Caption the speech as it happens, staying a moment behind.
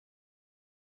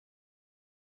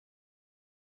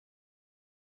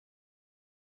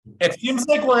It seems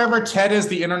like wherever Ted is,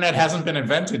 the internet hasn't been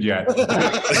invented yet. Well,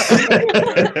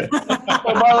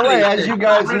 by the way, as you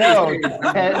guys know,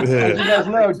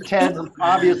 Ted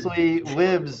obviously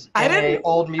lives in an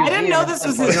old museum. I didn't know this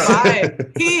was his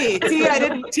vibe.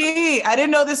 I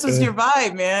didn't know this was your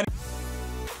vibe, man.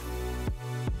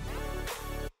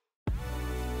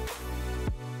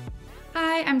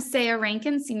 Hi, I'm Seija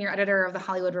Rankin, Senior Editor of The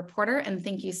Hollywood Reporter, and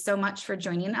thank you so much for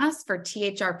joining us for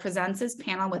THR Presents'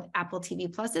 panel with Apple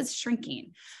TV Plus's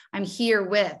Shrinking. I'm here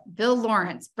with Bill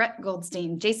Lawrence, Brett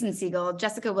Goldstein, Jason Segel,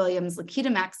 Jessica Williams,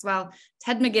 Lukita Maxwell,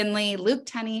 Ted McGinley, Luke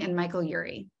Tennie, and Michael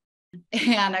Urie.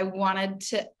 And I wanted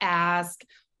to ask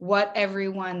what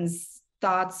everyone's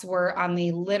thoughts were on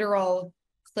the literal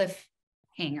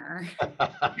cliffhanger.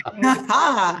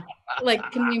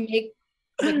 Like, can we make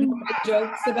more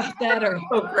jokes about that, or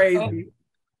so crazy?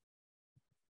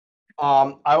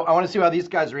 I want to see how these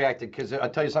guys reacted, because I'll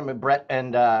tell you something. Brett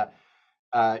and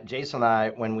Jason and I,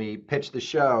 when we pitched the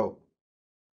show,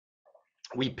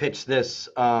 we pitched this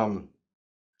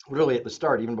really at the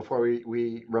start, even before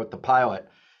we wrote the pilot.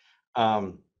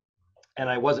 And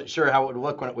I wasn't sure how it would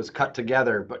look when it was cut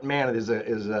together, but man, it is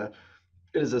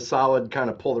a solid kind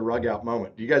of pull the rug out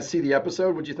moment. Do you guys see the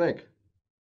episode? What'd you think?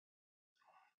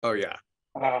 Oh yeah.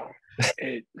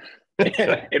 It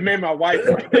made my wife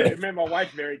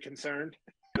very concerned.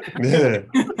 When they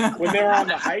were on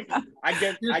the hike, I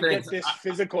get this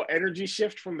physical energy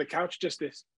shift from the couch. Just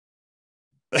this,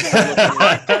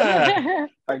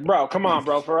 like, bro, come on,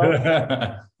 bro, for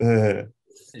real.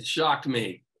 It shocked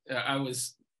me. I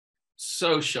was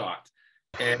so shocked,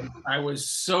 and I was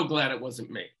so glad it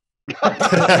wasn't me. I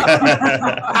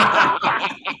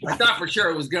thought for sure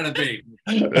it was going to be.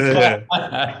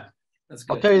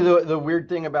 I'll tell you the weird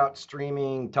thing about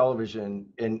streaming television,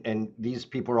 and these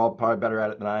people are all probably better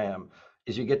at it than I am,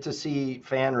 is you get to see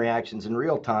fan reactions in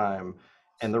real time,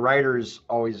 and the writers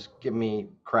always give me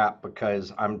crap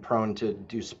because I'm prone to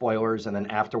do spoilers and then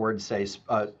afterwards say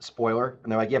spoiler, and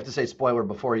they're like, you have to say spoiler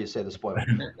before you say the spoiler.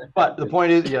 But the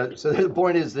point is, so the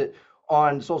point is that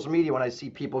on social media, when I see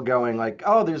people going like,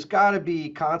 oh, there's got to be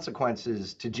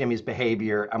consequences to Jimmy's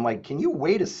behavior, I'm like, can you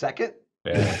wait a second?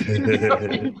 Yeah.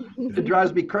 It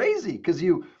drives me crazy, because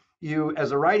you as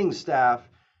a writing staff,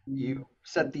 you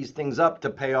set these things up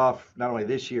to pay off not only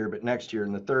this year but next year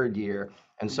and the third year,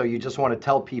 and so you just want to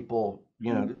tell people,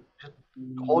 just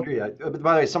hold your. By the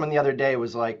way, someone the other day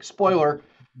was like, spoiler,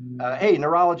 hey,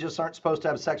 neurologists aren't supposed to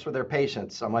have sex with their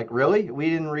patients. I'm like, really? We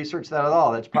didn't research that at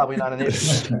all. That's probably not an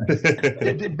issue.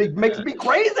 it makes me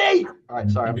crazy. All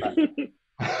right, sorry, I'm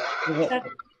back.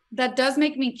 That does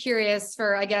make me curious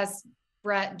for, I guess,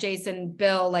 Brett, Jason,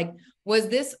 Bill, like, was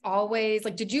this always,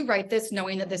 like, did you write this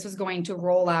knowing that this was going to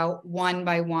roll out one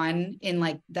by one in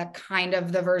like that kind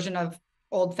of the version of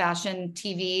old-fashioned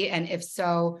TV? And if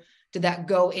so, did that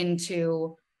go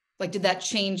into, like, did that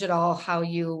change at all how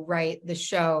you write the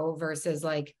show versus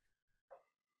like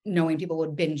knowing people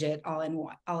would binge it all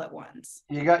at once?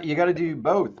 You got to do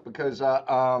both, because Brett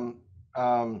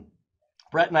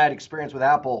and I had experience with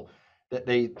Apple that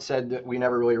they said that we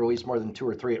never really released more than 2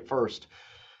 or 3 at first.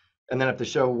 And then if the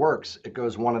show works, it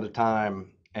goes one at a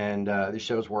time, and the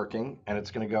show's working and it's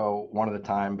going to go one at a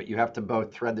time. But you have to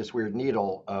both thread this weird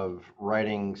needle of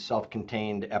writing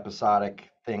self-contained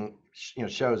episodic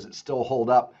shows that still hold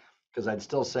up. Because I'd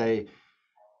still say,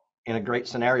 in a great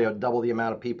scenario, double the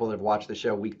amount of people that have watched the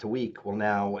show week to week will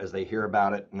now, as they hear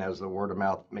about it and as the word of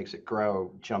mouth makes it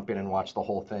grow, jump in and watch the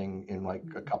whole thing in like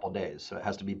a couple days. So it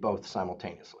has to be both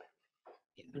simultaneously.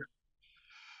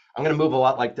 I'm going to move a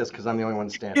lot like this because I'm the only one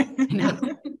standing.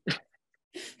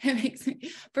 It makes me,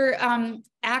 for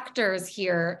actors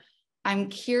here, I'm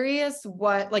curious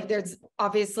what, like, there's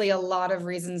obviously a lot of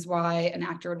reasons why an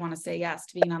actor would want to say yes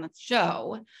to being on the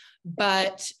show,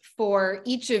 but for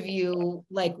each of you,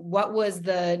 like, what was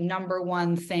the number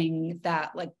one thing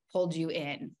that like pulled you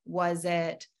in? Was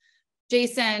it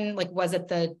Jason? Like,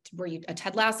 were you a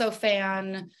Ted Lasso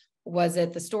fan? Was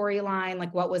it the storyline?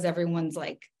 Like, what was everyone's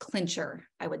like clincher,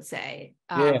 I would say?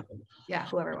 Yeah,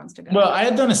 whoever wants to go. Well, I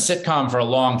had done a sitcom for a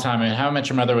long time, and How I Met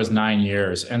Your Mother was 9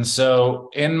 years. And so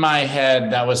in my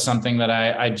head, that was something that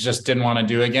I just didn't want to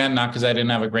do again. Not because I didn't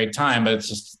have a great time, but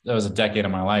that was a decade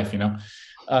of my life,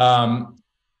 And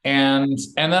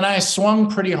then I swung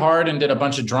pretty hard and did a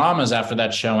bunch of dramas after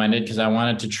that show ended, because I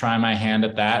wanted to try my hand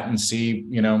at that and see,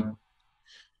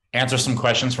 answer some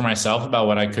questions for myself about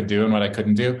what I could do and what I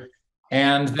couldn't do.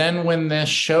 And then when this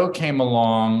show came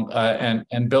along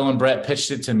and Bill and Brett pitched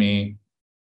it to me,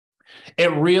 it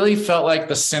really felt like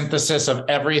the synthesis of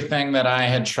everything that I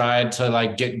had tried to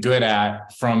like get good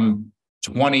at from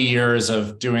 20 years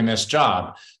of doing this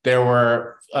job. There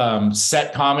were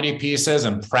set comedy pieces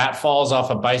and pratfalls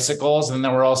off of bicycles. And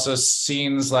there were also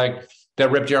scenes like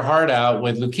that ripped your heart out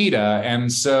with Lukita.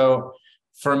 And so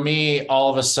for me, all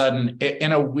of a sudden,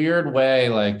 in a weird way,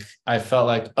 like I felt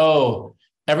like, oh,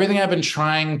 everything I've been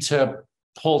trying to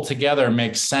pull together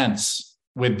makes sense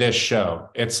with this show.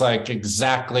 It's like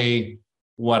exactly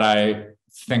what I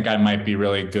think I might be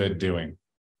really good doing.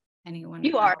 Anyone?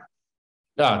 You are.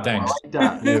 Oh, thanks.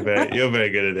 You're very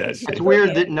good at that. It's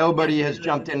weird that nobody has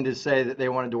jumped in to say that they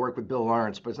wanted to work with Bill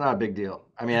Lawrence, but it's not a big deal.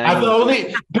 I mean, I'm the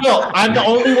only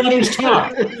one who's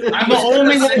talked. I'm the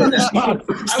only one who's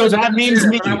talked. So that means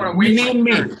me. We need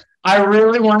me. I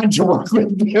really wanted to work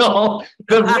with Bill.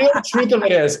 The real truth of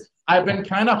it is, I've been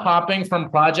kind of hopping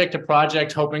from project to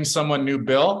project, hoping someone knew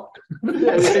Bill.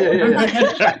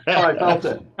 Yeah.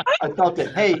 Oh, I felt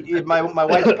it. Hey, if my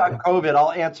wife's got COVID,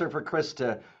 I'll answer for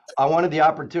Krista. I wanted the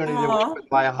opportunity to work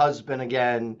with my husband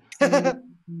again. You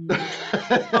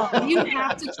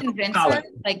have to convince her.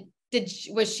 Like,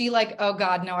 was she like, oh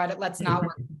God, no, let's not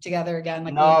work together again?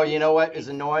 Like, no, you know what is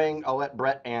annoying? I'll let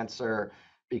Brett answer,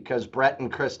 because Brett and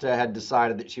Krista had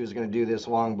decided that she was going to do this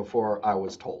long before I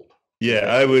was told. Yeah,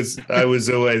 I was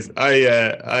always, I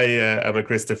am a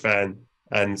Krista fan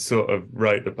and sort of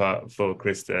wrote the part for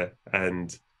Krista,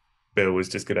 and Bill was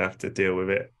just going to have to deal with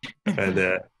it.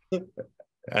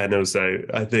 And also,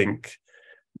 I think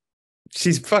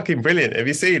she's fucking brilliant. Have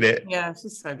you seen it? Yeah,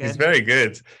 she's so good. She's very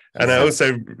good. And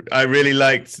I really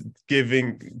liked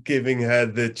giving her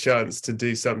the chance to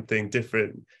do something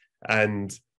different.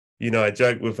 And, you know, I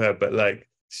joke with her, but like,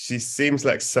 she seems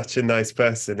like such a nice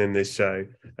person in this show.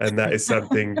 And that is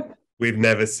something we've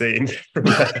never seen from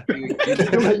her.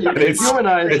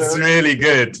 It's really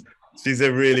good. She's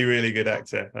a really, really good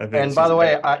actor. I think. And by the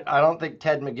way, I don't think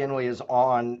Ted McGinley is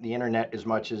on the internet as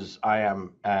much as I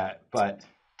am, but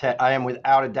Ted, I am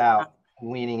without a doubt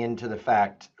leaning into the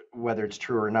fact, whether it's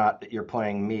true or not, that you're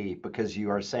playing me, because you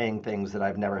are saying things that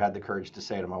I've never had the courage to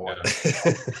say to my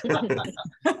wife.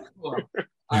 Well,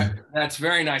 that's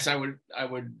very nice. I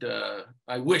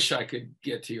wish I could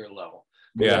get to your level.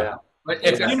 Yeah. But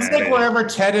It seems like wherever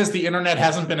Ted is, the internet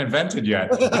hasn't been invented yet.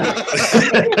 Well,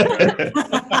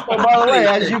 by the way,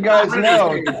 as you guys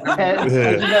know,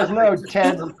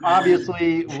 Ted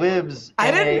obviously lives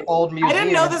in an old museum. I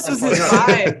didn't know this was his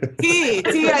vibe.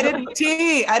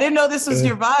 I didn't know this was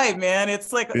your vibe, man.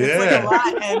 It's like a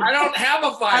lot. And I don't have a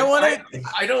vibe. I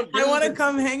want to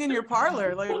come hang in your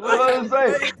parlor. Like,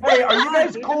 hey, are you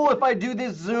guys cool if I do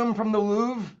this Zoom from the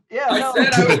Louvre? Yeah, I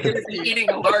said I was going to be eating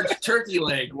a large turkey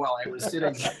leg while I was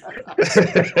sitting there.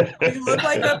 You look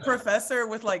like a professor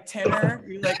with like tenor.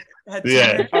 You like had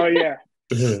tenor. Oh yeah.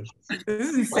 This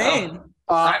is insane.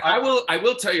 I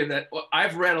will tell you that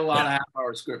I've read a lot of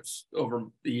half-hour scripts over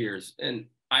the years, and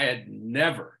I had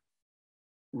never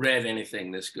read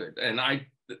anything this good. And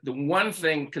the one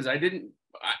thing, because I didn't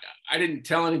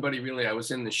tell anybody really I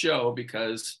was in the show,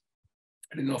 because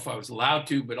I didn't know if I was allowed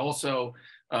to, but also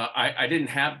I didn't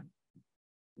have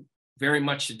very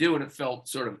much to do, and it felt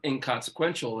sort of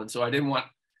inconsequential. And so I didn't want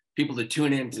people to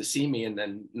tune in to see me and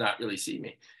then not really see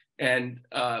me. And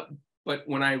but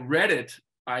when I read it,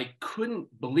 I couldn't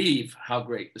believe how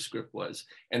great the script was.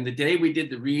 And the day we did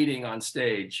the reading on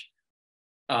stage,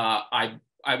 I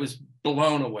was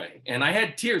blown away, and I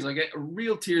had tears. I got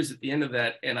real tears at the end of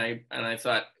that. And I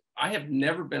thought, I have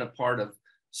never been a part of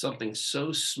something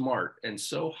so smart and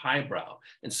so highbrow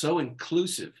and so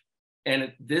inclusive. And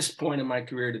at this point in my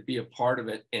career, to be a part of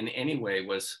it in any way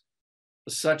was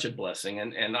such a blessing.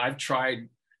 And I've tried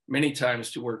many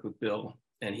times to work with Bill,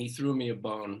 and he threw me a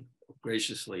bone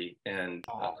graciously. And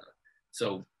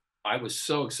so I was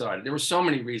so excited. There were so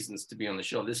many reasons to be on the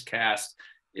show. This cast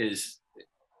is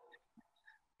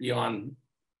beyond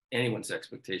anyone's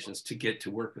expectations. To get to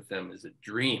work with them is a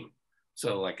dream.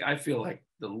 So like, I feel like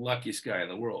the luckiest guy in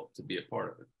the world to be a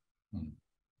part of it.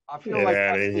 I feel like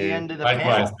that's the end of the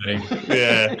panel.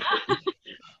 Yeah.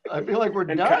 I feel like we're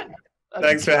done.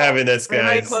 Thanks for having us,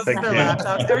 guys.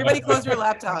 Everybody close your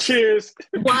laptops. Cheers.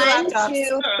 1,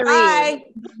 2, 3. Bye.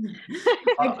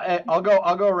 I'll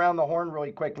go around the horn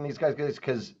really quick, and these guys,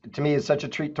 because to me it's such a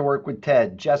treat to work with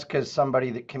Ted. Jessica's somebody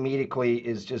that comedically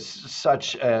is just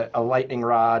such a lightning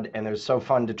rod, and it was so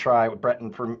fun to try with Brett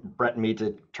and me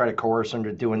to try to coerce him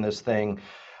to doing this thing.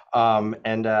 By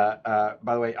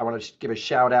the way, I want to give a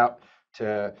shout out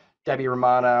to Debbie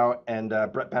Romano and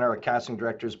Brett Benner, our casting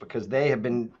directors, because they have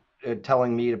been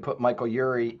telling me to put Michael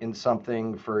Urie in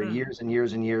something for years and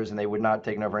years and years, and they would not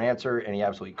take no for an answer, and he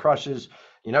absolutely crushes.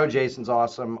 You know, Jason's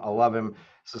awesome. I love him.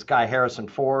 It's this guy, Harrison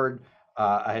Ford.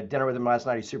 I had dinner with him last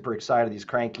night. He's super excited. He's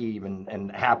cranky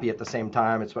and happy at the same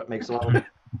time. It's what makes a lot of.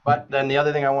 But then the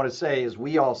other thing I want to say is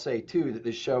we all say too that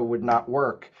this show would not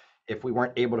work if we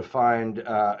weren't able to find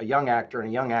a young actor and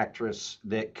a young actress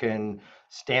that can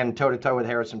stand toe to toe with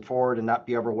Harrison Ford and not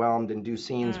be overwhelmed and do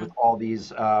scenes with all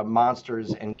these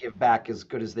monsters and give back as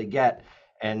good as they get.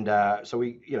 And so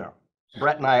we,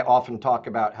 Brett and I often talk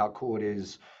about how cool it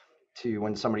is to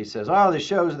when somebody says, "Oh,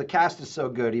 the cast is so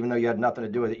good," even though you had nothing to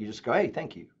do with it, you just go, "Hey,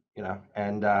 thank you,"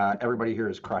 and everybody here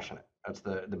is crushing it. That's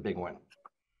the big win.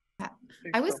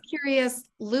 I was curious,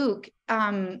 Luke,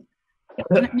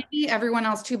 maybe everyone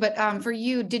else too, but for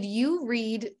you, did you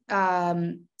read,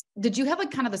 did you have like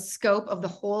kind of the scope of the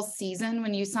whole season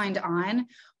when you signed on,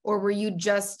 or were you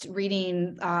just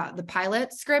reading the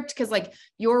pilot script? Because like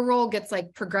your role gets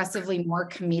like progressively more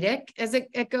comedic as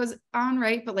it goes on,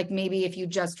 right? But like maybe if you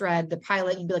just read the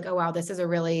pilot, you'd be like, oh wow, this is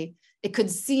it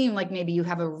could seem like maybe you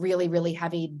have a really, really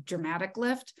heavy dramatic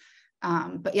lift.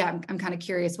 But yeah, I'm kind of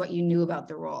curious what you knew about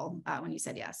the role when you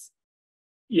said yes.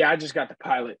 Yeah, I just got the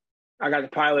pilot. I got the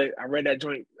pilot. I read that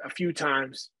joint a few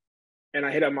times, and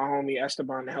I hit up my homie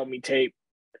Esteban to help me tape.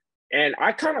 And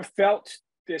I kind of felt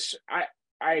this.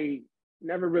 I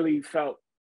never really felt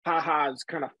ha-has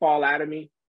kind of fall out of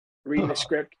me reading the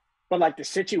script. But like the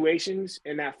situations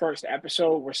in that first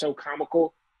episode were so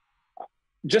comical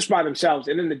just by themselves.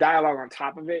 And then the dialogue on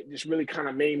top of it just really kind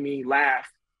of made me laugh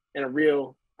in a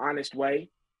real honest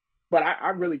way. But I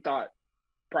really thought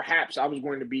perhaps I was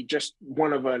going to be just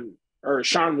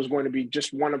Sean was going to be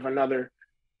just one of another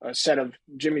set of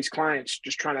Jimmy's clients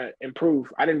just trying to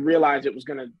improve. I didn't realize it was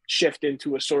going to shift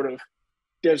into a sort of,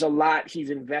 there's a lot he's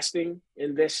investing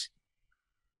in this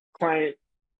client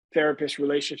therapist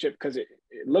relationship, because it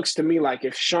looks to me like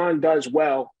if Sean does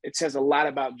well, it says a lot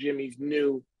about Jimmy's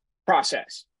new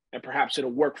process, and perhaps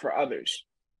it'll work for others.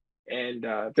 And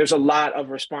there's a lot of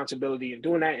responsibility in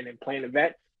doing that and in playing a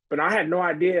vet. But I had no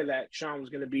idea that Sean was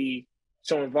going to be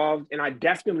so involved. And I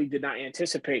definitely did not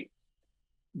anticipate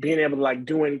being able to like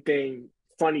do anything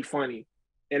funny.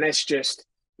 And it's just,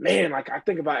 man, like I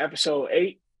think about episode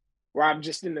 8, where I'm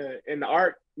just in the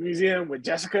art museum with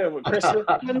Jessica and with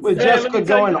Krista. With Jessica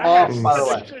going off, by the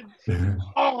way.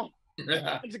 Oh,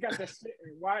 I just got to sit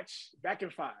and watch back in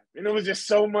 5. And it was just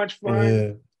so much fun.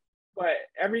 Yeah. But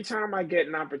every time I get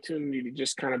an opportunity to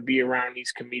just kind of be around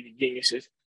these comedic geniuses,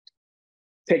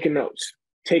 taking notes,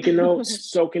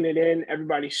 soaking it in.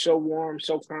 Everybody's so warm,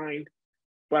 so kind.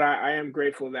 But I am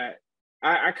grateful that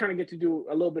I kind of get to do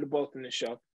a little bit of both in this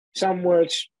show. Some where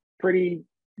it's pretty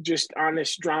just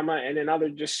honest drama, and then other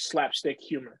just slapstick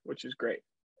humor, which is great.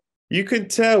 You can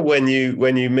tell when you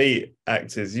meet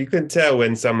actors, you can tell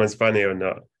when someone's funny or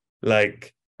not.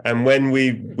 Like, and when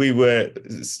we were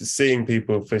seeing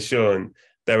people for Sean,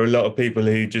 there were a lot of people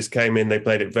who just came in, they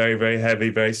played it very, very heavy,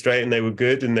 very straight, and they were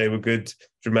good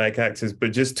dramatic actors.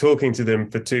 But just talking to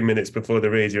them for 2 minutes before the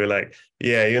read, you were like,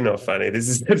 yeah, you're not funny. This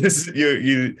isn't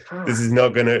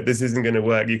gonna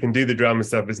work. You can do the drama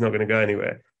stuff, it's not gonna go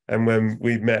anywhere. And when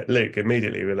we met Luke,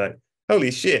 immediately we were like, holy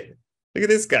shit, look at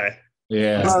this guy.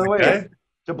 Yeah. By the way,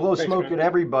 to blow smoke at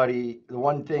everybody, the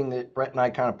one thing that Brett and I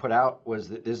kind of put out was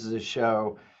that this is a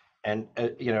show, and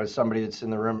somebody that's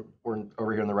in the room, or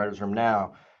over here in the writer's room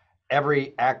now,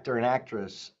 every actor and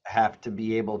actress have to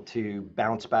be able to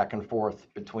bounce back and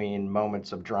forth between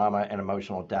moments of drama and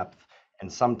emotional depth.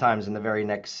 And sometimes in the very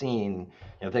next scene,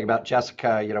 think about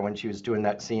Jessica, when she was doing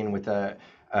that scene with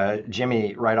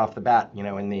Jimmy right off the bat,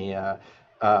 in the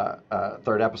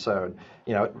third episode,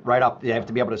 right up, you have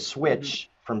to be able to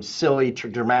switch from silly to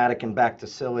dramatic and back to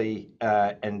silly,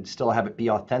 and still have it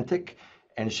be authentic.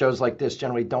 And shows like this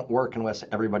generally don't work unless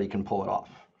everybody can pull it off.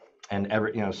 And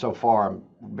so far, I'm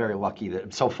very lucky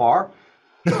that so far.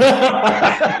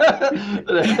 I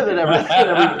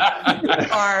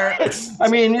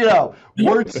mean,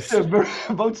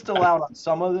 vote's still out on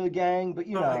some of the gang, but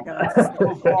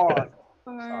so far.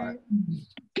 Sorry.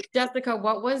 Jessica,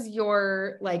 what was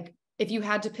your, like, if you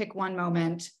had to pick one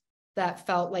moment that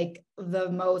felt like the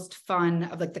most fun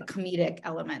of like the comedic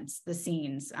elements, the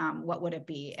scenes, what would it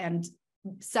be? And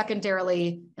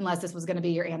secondarily, unless this was going to be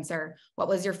your answer, what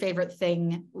was your favorite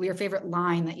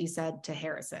line that you said to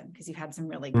Harrison? Because you had some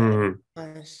really good.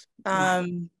 I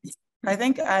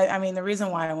think, I mean, the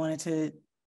reason why I wanted to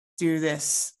do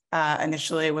this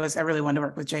initially was I really wanted to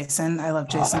work with Jason. I love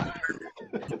Jason.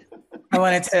 I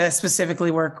wanted to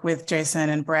specifically work with Jason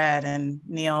and Brad and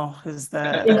Neil, who's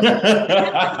the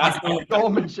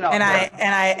Goldman shop. And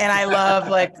I love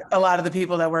like a lot of the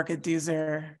people that work at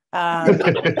Doozer. I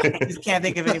just can't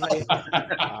think of anybody.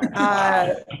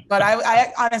 But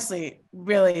I honestly,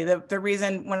 really, the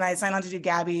reason when I signed on to do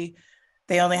Gabby,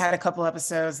 they only had a couple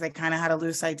episodes. They kind of had a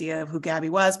loose idea of who Gabby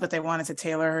was, but they wanted to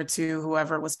tailor her to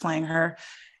whoever was playing her.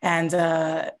 And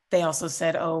they also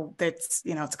said, oh, that's,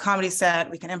 it's a comedy set.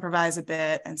 We can improvise a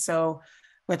bit. And so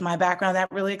with my background,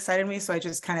 that really excited me. So I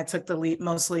just kind of took the leap,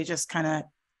 mostly just kind of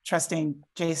trusting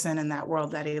Jason in that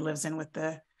world that he lives in with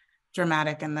the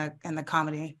dramatic and the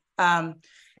comedy. And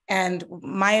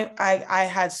I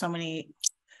had so many,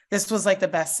 this was like the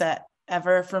best set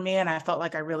ever for me. And I felt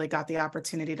like I really got the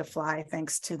opportunity to fly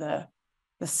thanks to the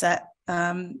set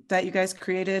that you guys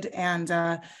created.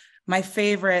 And my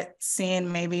favorite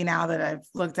scene, maybe now that I've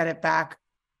looked at it back,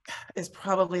 is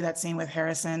probably that scene with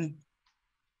Harrison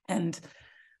and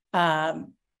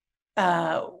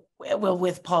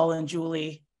with Paul and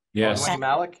Julie. Yes. Wendy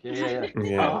Malick?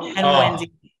 Yeah.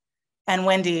 And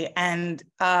Wendy. And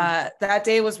that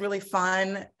day was really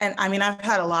fun. And I mean, I've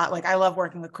had a lot, like I love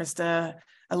working with Krista.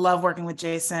 I love working with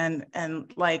Jason, and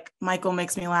like Michael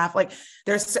makes me laugh. Like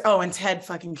and Ted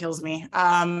fucking kills me.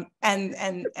 And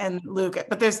Luke.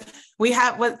 But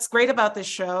what's great about this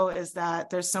show is that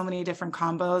there's so many different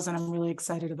combos, and I'm really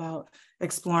excited about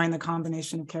exploring the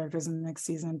combination of characters in the next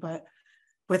season. But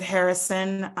with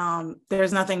Harrison,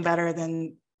 there's nothing better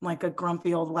than like a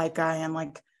grumpy old white guy and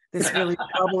like this really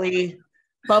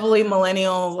bubbly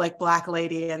millennial like Black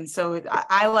lady. And so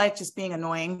I like just being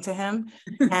annoying to him,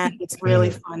 and it's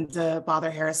really fun to bother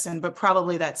Harrison. But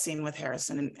probably that scene with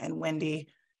Harrison and Wendy.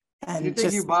 And you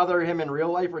think you bother him in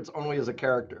real life, or it's only as a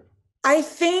character? I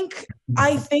think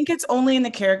it's only in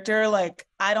the character. Like,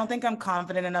 I don't think I'm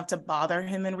confident enough to bother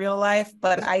him in real life,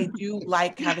 but I do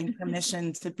like having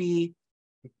permission to be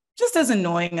just as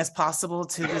annoying as possible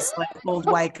to this like old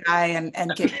white guy and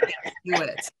get to do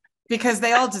it, because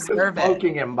they all deserve it.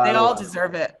 They all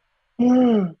deserve it.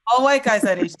 All white guys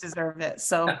that age deserve it.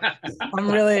 So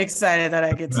I'm really excited that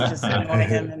I get to just annoy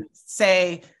him and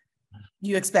say,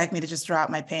 you expect me to just drop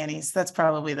my panties? That's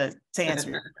probably to answer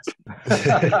your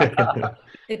question. I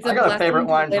got a favorite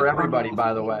line for everybody,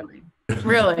 by the way.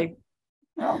 Really?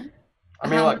 I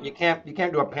mean, look, you can't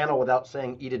do a panel without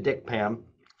saying "Eat a dick, Pam."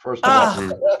 First of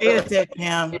all, eat a dick,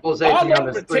 Pam. People's aging on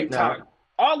the street TikTok. now.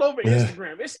 All over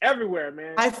Instagram. It's everywhere,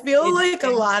 man. I feel like a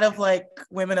lot of like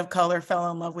women of color fell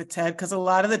in love with Ted, because a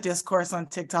lot of the discourse on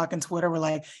TikTok and Twitter were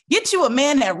like, get you a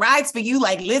man that rides for you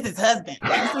like Liz's husband. A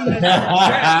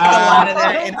lot of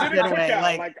that in a good way.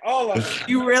 Like all of them.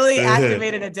 You really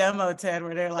activated a demo, Ted,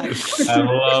 where they're like, I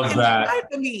love that.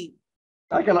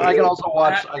 I can also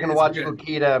watch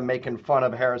Lukita making fun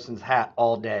of Harrison's hat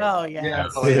all day. Oh yeah.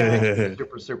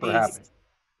 Super happy.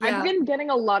 Yeah. I've been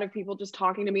getting a lot of people just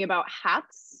talking to me about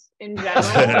hats in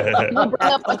general. People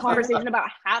bring up a conversation about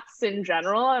hats in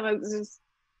general.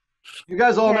 You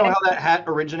guys all know how that hat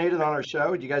originated on our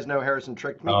show? Do you guys know Harrison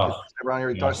tricked me? Around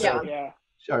here, yeah.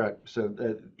 All right. So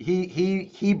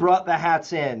he brought the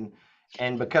hats in,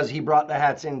 and because he brought the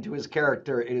hats into his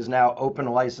character, it is now open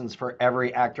license for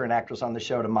every actor and actress on the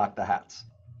show to mock the hats.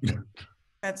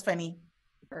 That's funny.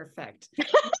 Perfect.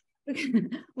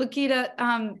 Lukita,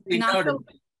 not to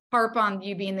harp on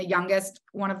you being the youngest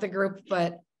one of the group,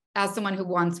 but as someone who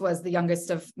once was the youngest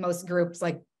of most groups,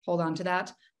 like hold on to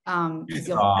that. When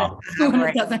you're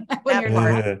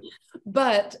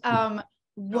but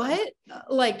what,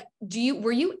 like,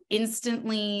 were you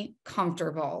instantly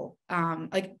comfortable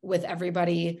like with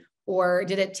everybody, or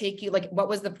did it take you, like, what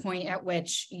was the point at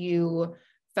which you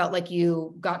felt like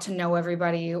you got to know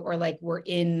everybody, or like were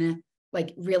in,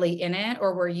 like, really in it,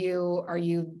 or are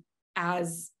you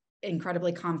as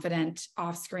incredibly confident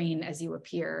off screen as you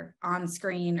appear on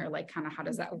screen, or like kind of how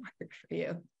does that work for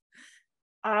you?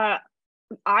 I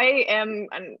am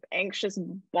an anxious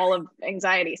ball of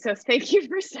anxiety, so thank you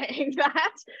for saying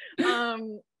that.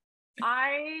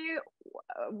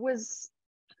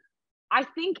 I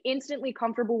think instantly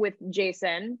comfortable with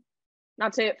Jason,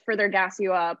 not to further gas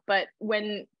you up, but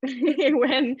when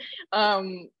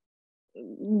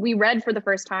we read for the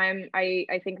first time,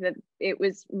 I think that it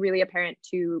was really apparent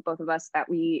to both of us that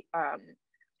we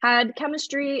had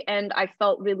chemistry, and I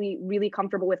felt really, really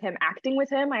comfortable with him, acting with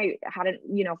him. I hadn't,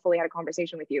 fully had a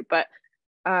conversation with you, but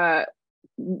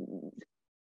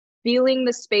feeling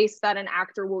the space that an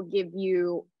actor will give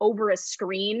you over a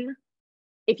screen,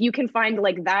 if you can find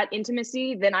like that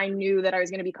intimacy, then I knew that I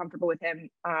was going to be comfortable with him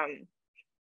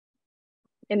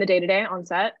in the day-to-day on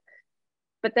set.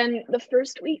 But then the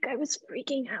first week I was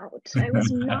freaking out. I was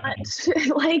not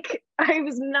I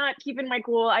was not keeping my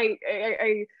cool. I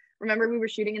remember we were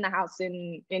shooting in the house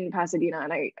in Pasadena,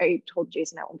 and I told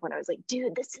Jason at one point, I was like,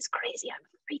 dude, this is crazy. I'm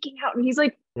freaking out. And he's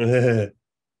like,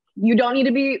 you don't need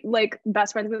to be like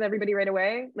best friends with everybody right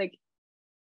away. Like,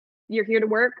 you're here to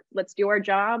work. Let's do our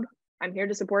job. I'm here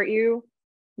to support you.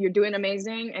 you're doing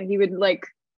amazing. And he would like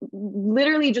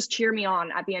literally just cheer me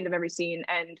on at the end of every scene.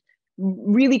 And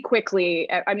really quickly,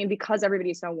 I mean, because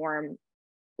everybody's so warm,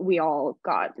 we all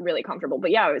got really comfortable. But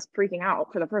yeah, I was freaking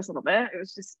out for the first little bit. It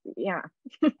was just, yeah.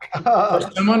 For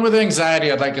someone with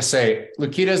anxiety, I'd like to say,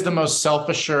 Lukita is the most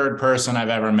self-assured person I've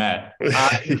ever met.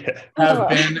 I have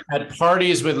been at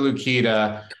parties with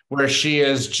Lukita where she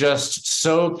is just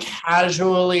so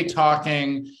casually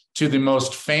talking to the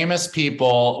most famous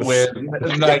people with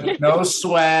like no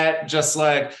sweat, just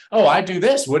like, oh, I do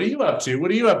this. What are you up to?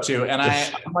 What are you up to? And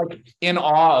I'm like in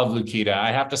awe of Lukita.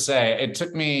 I have to say, it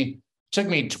took me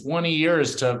 20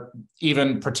 years to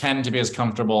even pretend to be as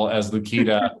comfortable as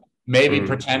Lukita, maybe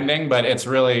pretending, but it's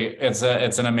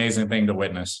an amazing thing to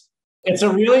witness. It's a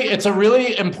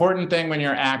really important thing when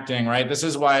you're acting, right? This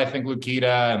is why I think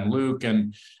Lukita and Luke,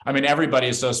 and I mean, everybody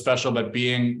is so special, but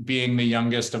being the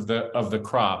youngest of the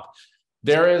crop,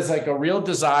 there is like a real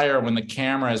desire when the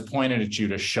camera is pointed at you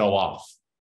to show off.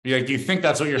 Like you think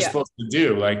that's what you're supposed to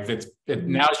do. Like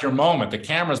now's your moment. The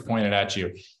camera's pointed at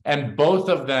you. And both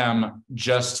of them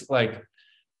just like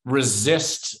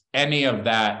resist any of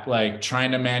that, like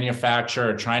trying to manufacture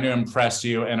or trying to impress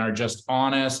you, and are just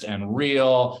honest and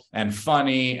real and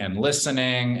funny and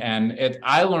listening. And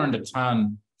I learned a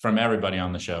ton from everybody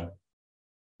on the show.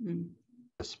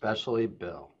 Especially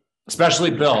Bill. Especially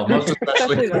Bill. Most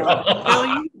especially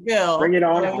Bill. Bill. Bring it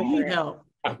on. Bill.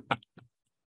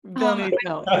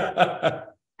 Bill.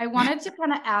 I wanted to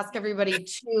kind of ask everybody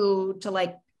to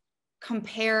like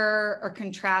compare or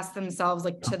contrast themselves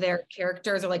like to their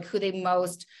characters, or like who they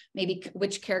most, maybe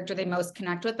which character they most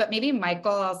connect with. But maybe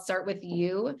Michael, I'll start with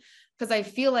you, because I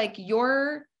feel like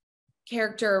your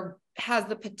character has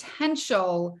the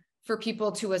potential for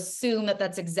people to assume that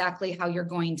that's exactly how you're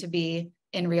going to be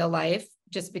in real life,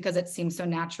 just because it seems so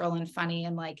natural and funny,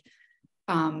 and like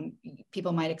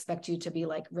people might expect you to be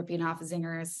like ripping off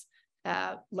zingers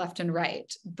left and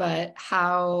right. But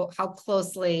how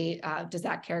closely does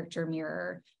that character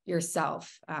mirror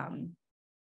yourself? I mean,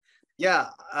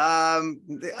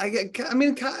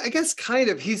 I guess kind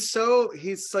of. He's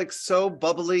like so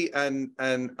bubbly and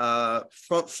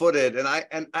front-footed, and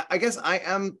I guess I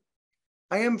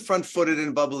am front-footed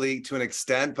and bubbly to an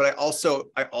extent, but I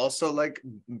also like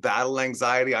battle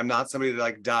anxiety. I'm not somebody to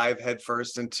like dive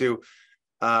headfirst into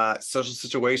social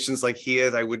situations like he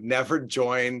is. I would never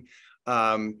join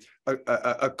a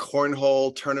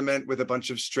cornhole tournament with a bunch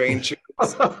of strangers.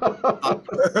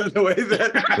 The way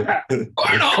that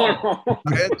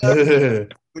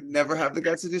would never have the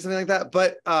guts to do something like that.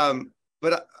 But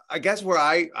I guess where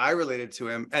I related to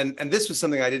him, and this was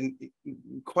something I didn't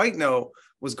quite know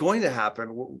was going to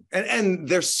happen. And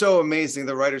they're so amazing.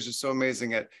 The writers are so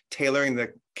amazing at tailoring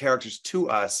the characters to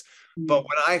us. But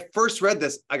when I first read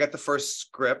this, I got the first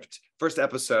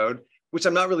episode, which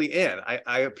I'm not really in.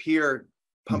 I appear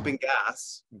pumping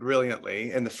gas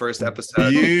brilliantly in the first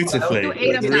episode. Beautifully,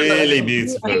 really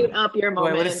beautiful. You ate up your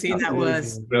moment. What a scene that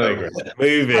was. Really great.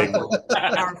 Moving.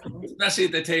 Especially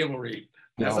at the table read.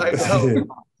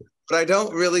 But I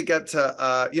don't really get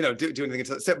to do anything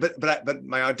until. But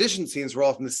my audition scenes were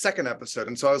all from the second episode,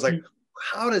 and so I was like,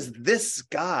 how does this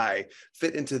guy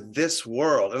fit into this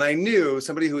world? And I knew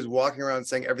somebody who was walking around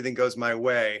saying everything goes my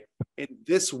way in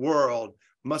this world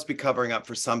must be covering up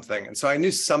for something. And so I knew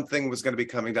something was going to be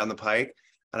coming down the pike,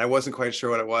 and I wasn't quite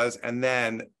sure what it was. And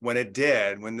then when it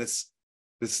did, when this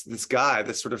guy,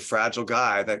 this sort of fragile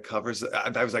guy that covers,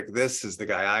 I was like, this is the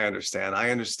guy I understand.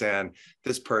 I understand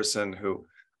this person who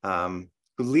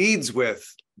leads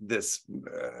with this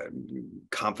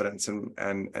confidence and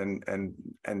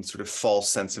sort of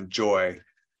false sense of joy.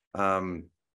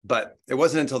 But it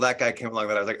wasn't until that guy came along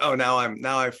that I was like, oh, now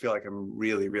I feel like I'm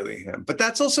really, really him. But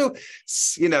that's also,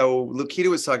 Lukita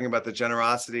was talking about the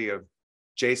generosity of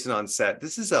Jason on set.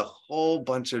 This is a whole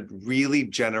bunch of really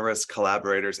generous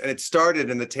collaborators. And it started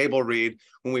in the table read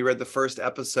when we read the first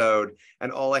episode,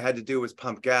 and all I had to do was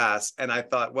pump gas. And I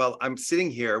thought, well, I'm sitting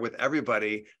here with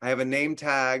everybody. I have a name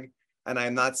tag, and I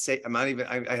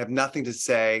have nothing to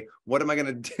say. What am I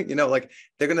going to do? Like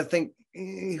they're going to think,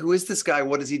 who is this guy?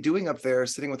 What is he doing up there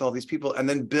sitting with all these people? And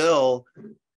then Bill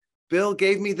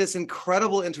gave me this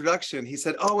incredible introduction. He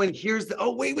said, oh, and here's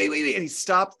wait. And he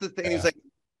stopped the thing. He's like,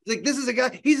 this is a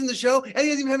guy, he's in the show, and he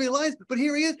doesn't even have any lines, but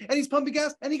here he is, and he's pumping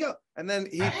gas, and he go. And then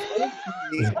he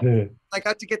told me, I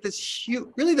got to get this huge,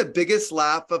 really the biggest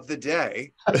laugh of the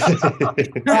day. I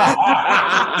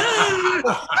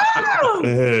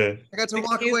got to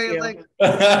walk away and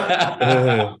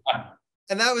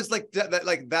and that was like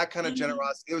that kind of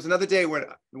generosity. It was another day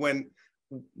when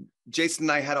Jason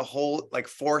and I had a whole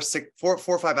 4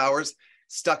 or 5 hours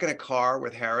stuck in a car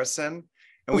with Harrison.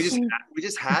 and we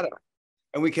just had him,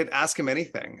 and we could ask him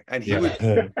anything, and he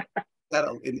would.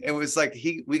 It was like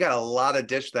we got a lot of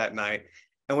dish that night,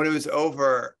 and when it was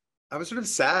over, I was sort of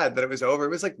sad that it was over. It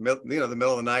was like the middle of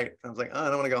the night. I was like, oh, I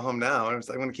don't want to go home now. And I was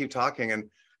like, I want to keep talking, and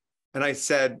I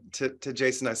said to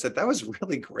Jason, I said, that was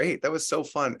really great. That was so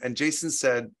fun. And Jason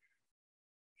said,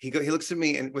 he looks at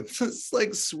me and with this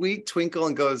like sweet twinkle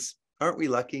and goes, aren't we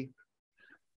lucky?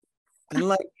 And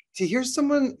like to hear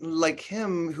someone like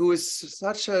him, who is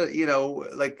such a,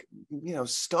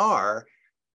 star,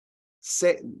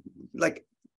 say, like,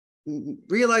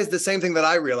 realize the same thing that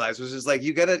I realized, which is like,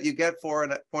 you get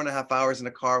 4.5 hours in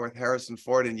a car with Harrison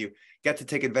Ford and you get to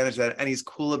take advantage of that. And he's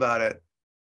cool about it.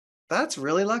 That's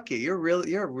really lucky. You're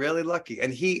really lucky.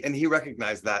 And he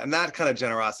recognized that, and that kind of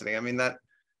generosity. I mean, that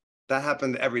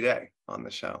happened every day on the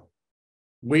show.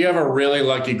 We have a really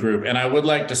lucky group. And I would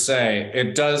like to say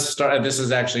it does start, and this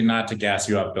is actually not to gas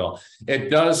you up, Bill.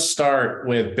 It does start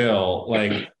with Bill,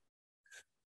 like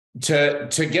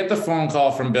to get the phone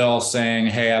call from Bill saying,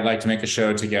 hey, I'd like to make a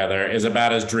show together is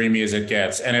about as dreamy as it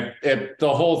gets. And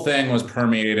the whole thing was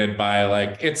permeated by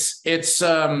like, it's there's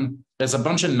a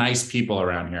bunch of nice people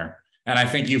around here. And I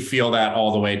think you feel that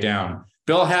all the way down.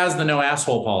 Bill has the no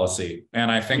asshole policy.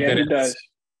 And I think that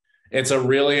it's a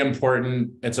really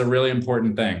important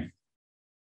thing.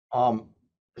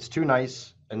 It's too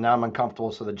nice, and now I'm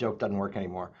uncomfortable, so the joke doesn't work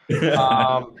anymore.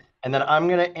 And then I'm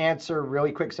going to answer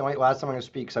really quick. So last time I'm going to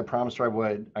speak, because I promised her I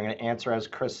would. I'm going to answer as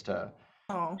Krista.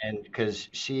 Oh. And because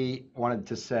she wanted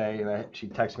to say that she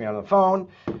texted me on the phone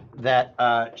that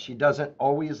she doesn't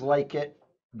always like it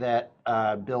that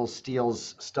Bill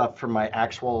steals stuff from my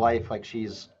actual life. Like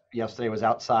yesterday was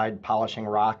outside polishing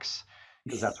rocks,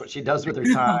 because that's what she does with her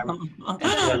time. And she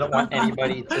doesn't want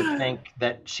anybody to think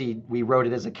that we wrote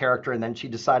it as a character and then she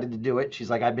decided to do it. She's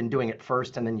like, I've been doing it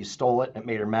first and then you stole it, and it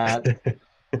made her mad.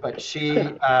 But she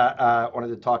wanted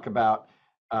to talk about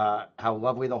how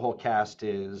lovely the whole cast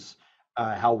is,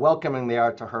 how welcoming they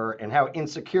are to her, and how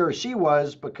insecure she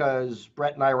was because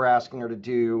Brett and I were asking her to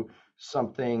do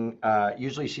something.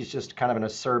 Usually she's just kind of an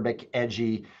acerbic,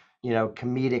 edgy,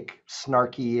 comedic,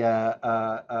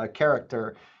 snarky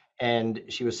character. And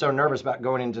she was so nervous about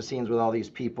going into scenes with all these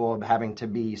people, having to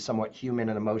be somewhat human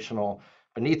and emotional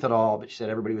beneath it all. But she said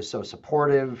everybody was so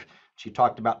supportive. She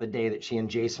talked about the day that she and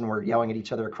Jason were yelling at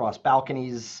each other across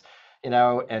balconies,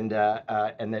 and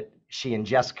that she and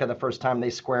Jessica, the first time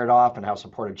they squared off, and how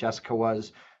supportive Jessica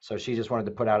was. So she just wanted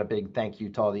to put out a big thank you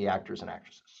to all the actors and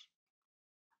actresses.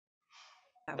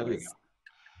 There we go.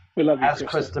 We love you, as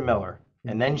Krista Miller.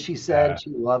 And then she said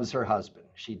she loves her husband.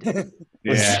 She did.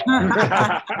 Yeah.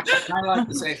 I like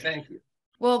to say thank you.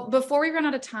 Well, before we run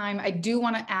out of time, I do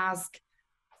want to ask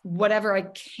whatever I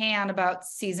can about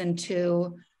season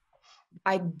 2.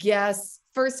 I guess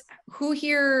first, who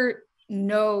here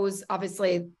knows,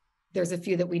 obviously there's a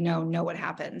few that we know what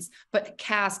happens, but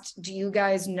cast, do you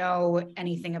guys know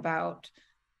anything about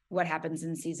what happens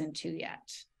in season 2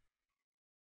 yet?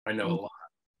 I know a lot.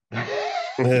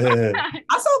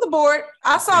 I saw the board.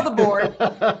 I saw the whiteboard.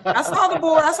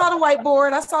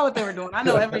 I saw what they were doing. I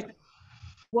know everything.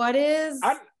 What is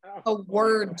a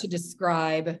word to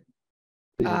describe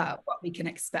what we can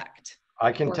expect?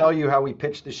 I can tell you how we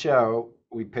pitched the show.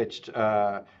 We pitched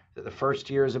that the first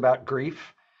year is about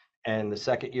grief and the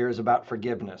second year is about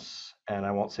forgiveness. And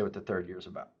I won't say what the third year is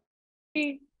about.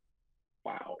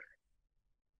 Wow.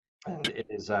 And it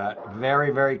is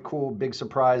very, very cool, big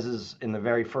surprises in the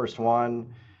very first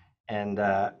one. And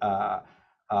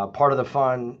part of the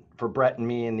fun for Brett and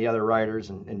me and the other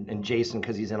writers and Jason,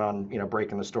 because he's in on,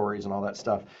 breaking the stories and all that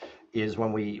stuff, is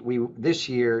when we this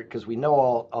year, because we know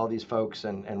all these folks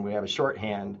and we have a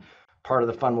shorthand, part of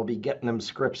the fun will be getting them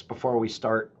scripts before we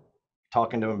start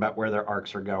talking to them about where their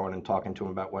arcs are going and talking to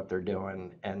them about what they're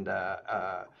doing. And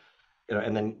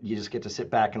and then you just get to sit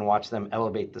back and watch them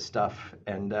elevate the stuff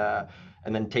and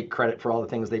then take credit for all the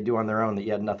things they do on their own that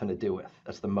you had nothing to do with.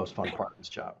 That's the most fun part of this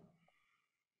job.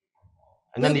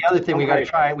 And then the other thing we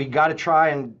got to try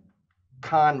and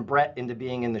con Brett into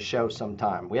being in the show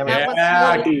sometime. We haven't.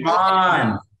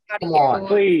 Come on,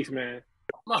 please, man.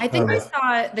 I think I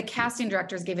saw the casting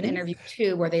directors gave an interview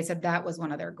too, where they said that was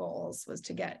one of their goals, was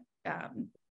to get.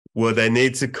 Well, they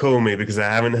need to call me because I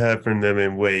haven't heard from them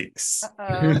in weeks.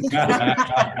 By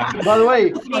the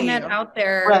way, putting that out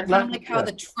there, Brett, kind of like how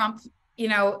the Trump,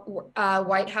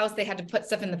 White House, they had to put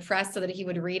stuff in the press so that he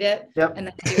would read it and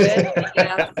then do it.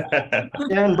 Yeah.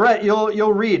 And Brett,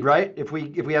 you'll read, right? If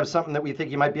we have something that we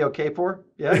think you might be okay for,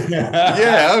 yeah.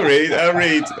 Yeah, I'll read.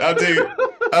 I'll do.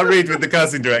 I'll read with the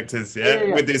casting directors,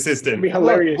 Yeah. with the assistant. It'd be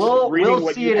hilarious. We'll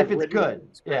what see you it have if it's written. good.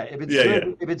 Yeah, if it's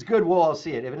good, if it's good, we'll all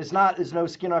see it. If it's not, there's no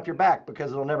skin off your back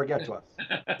because it'll never get to us.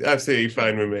 Absolutely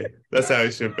fine with me. That's how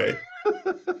it should be.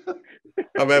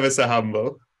 I'm ever so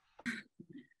humble.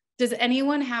 Does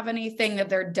anyone have anything that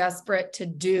they're desperate to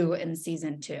do in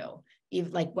season 2?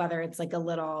 Even like whether it's like a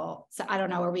little, so I don't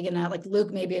know, are we gonna, like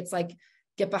Luke, maybe it's like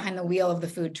get behind the wheel of the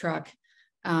food truck,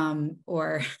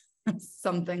 or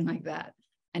something like that.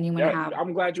 Anyone have?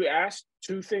 I'm glad you asked.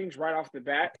 2 things right off the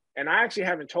bat. And I actually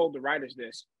haven't told the writers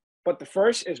this, but the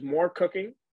first is more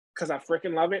cooking because I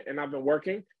freaking love it and I've been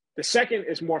working. The second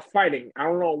is more fighting. I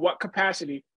don't know what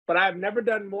capacity, but I've never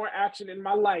done more action in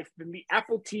my life than the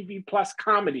Apple TV Plus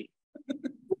comedy.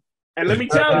 And let me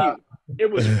tell you,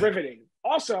 it was riveting.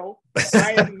 Also,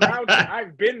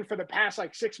 I've been for the past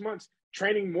like 6 months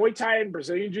training Muay Thai and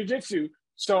Brazilian Jiu-Jitsu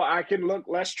so I can look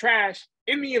less trash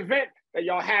in the event that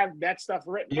y'all have that stuff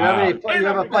written. You have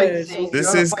a fight scene.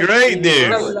 This is great news.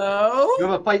 Hello? You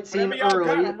have a fight scene early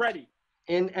I'm ready.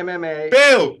 in MMA.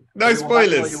 Bill, no We will not tell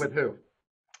spoilers. you with who?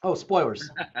 Oh, spoilers.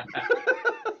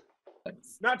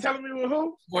 Not telling me with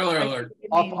who? Spoiler alert.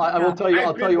 I will tell you.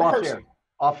 I'll tell you off person. air.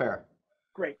 Off air.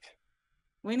 Great.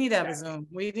 We need to have a Zoom.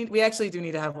 We actually do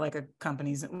need to have like a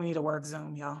company Zoom. We need a work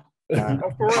Zoom, y'all.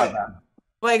 Oh, for real.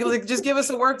 Like just give us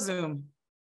a work Zoom.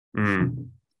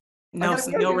 No response.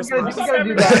 We gotta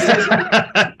do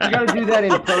that. We gotta do that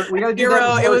in person. We gotta do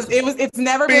that in person. It's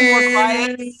never been more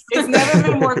quiet. It's never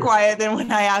been more quiet than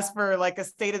when I asked for like a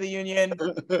State of the Union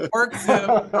work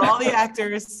Zoom for all the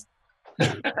actors.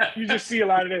 You just see a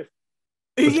lot of this.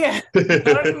 Yeah.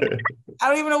 I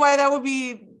don't even know why that would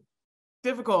be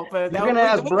difficult, but You're gonna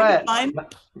ask Brett.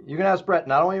 You're gonna ask Brett.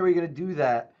 Not only are we gonna do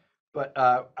that, but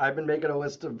I've been making a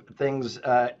list of things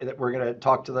that we're gonna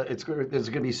talk to. There's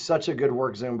gonna be such a good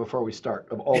work Zoom before we start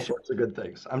of all sorts of good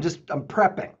things. I'm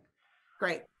prepping.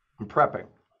 Great. I'm prepping.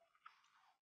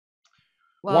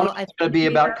 Well, One is going to be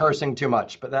about cursing too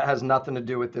much, but that has nothing to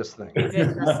do with this thing. We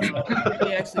did curse a lot.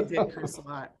 We actually did curse a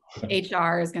lot.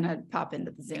 HR is going to pop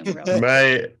into the Zoom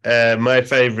real My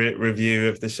favorite review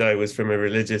of the show was from a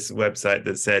religious website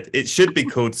that said it should be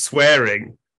called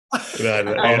swearing. Oh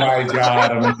my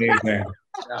God, amazing.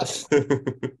 I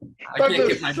can't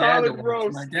get my dad to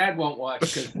watch. My dad won't watch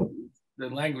because the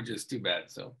language is too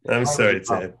bad. So I'm sorry,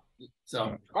 Ted.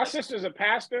 So my sister's a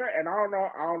pastor, and I don't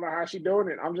know how she's doing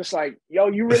it. I'm just like, yo,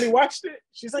 you really watched it?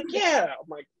 She's like, yeah. I'm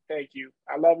like, thank you.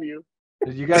 I love you.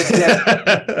 Did you guys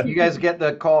get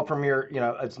the call from your,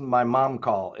 it's my mom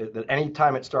call.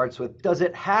 Anytime it starts with, does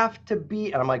it have to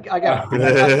be? And I'm like, I got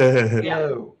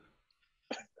no.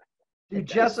 Do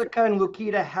Jessica and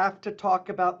Lukita have to talk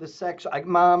about the sex?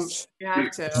 Mom, you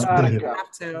have to. You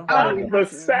have to. The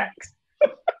sex.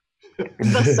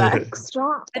 The sex.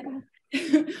 Stop.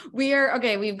 We are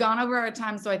okay. We've gone over our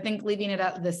time, so I think leaving it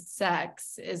at the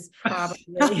sex is probably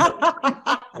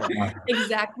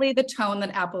exactly the tone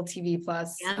that Apple TV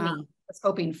Plus was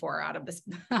hoping for out of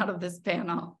this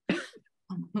panel.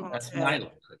 That's nice.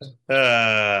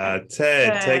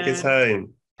 Ted, take us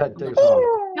home. Ted, take us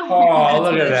home. Oh,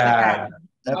 look at that.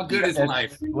 How good is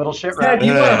life? Little shit Ted, right.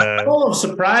 you are full of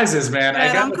surprises, man.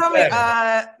 Ted,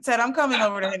 I'm coming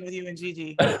over to hang with you and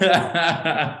Gigi.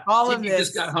 All of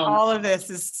this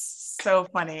is so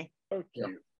funny.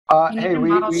 Hey,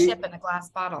 we ship in a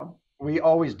glass bottle. We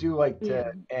always do like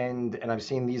to end, and I've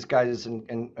seen these guys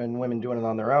and women doing it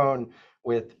on their own.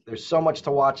 There's so much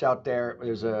to watch out there.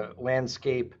 There's a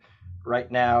landscape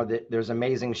right now that there's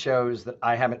amazing shows that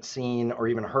I haven't seen or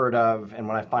even heard of, and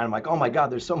when I find them, like, oh my God,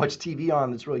 there's so much TV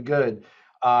on that's really good.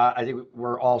 I think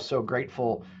we're all so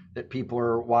grateful that people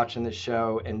are watching this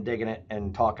show and digging it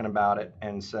and talking about it.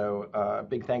 And so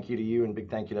big thank you to you, and big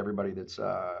thank you to everybody that's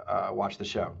watched the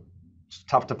show. It's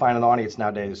tough to find an audience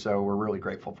nowadays, so we're really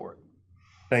grateful for it.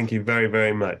 Thank you very,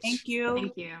 very much. Thank you.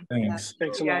 Thank you. Thanks.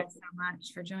 Thanks a Thank you lot. guys so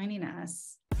much for joining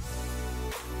us.